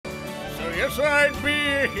Yes, I'd be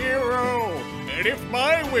a hero, and if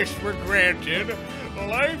my wish were granted,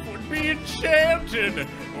 life would be enchanted,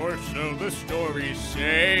 or so the stories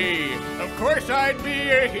say. Of course I'd be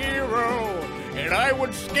a hero, and I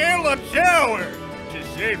would scale a tower to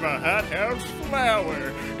save a hothouse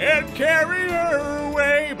flower and carry her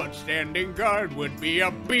away. But standing guard would be a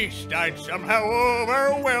beast. I'd somehow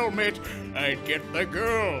overwhelm it. I'd get the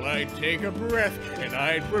girl, I'd take a breath, and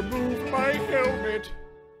I'd remove my helmet.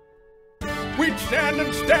 We'd stand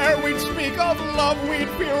and stare, we'd speak of love, we'd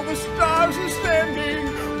feel the stars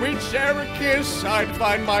ascending. We'd share a kiss, I'd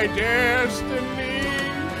find my destiny.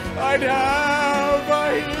 I'd have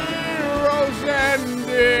a hero's ending,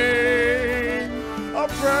 a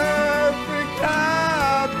perfect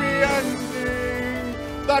happy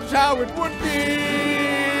ending. That's how it would be.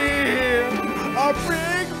 A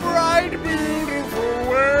big, bright, beautiful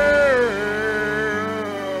world.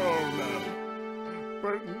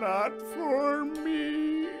 But not for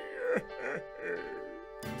me.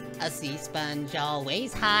 A sea sponge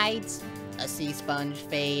always hides. A sea sponge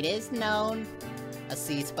fate is known. A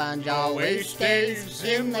sea sponge always stays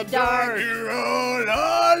in the dark. You're all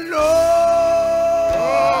alone.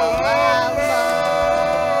 All alone,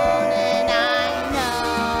 and I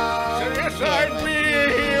know. So yes, I'd be a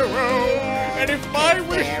hero, and if my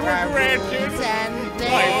wish were granted,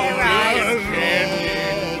 life would be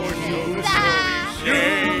enchanted. Or so the stories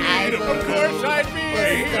say. Of course I'd be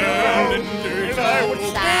a hero, and I would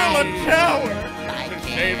scale a tower to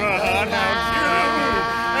save a hothouse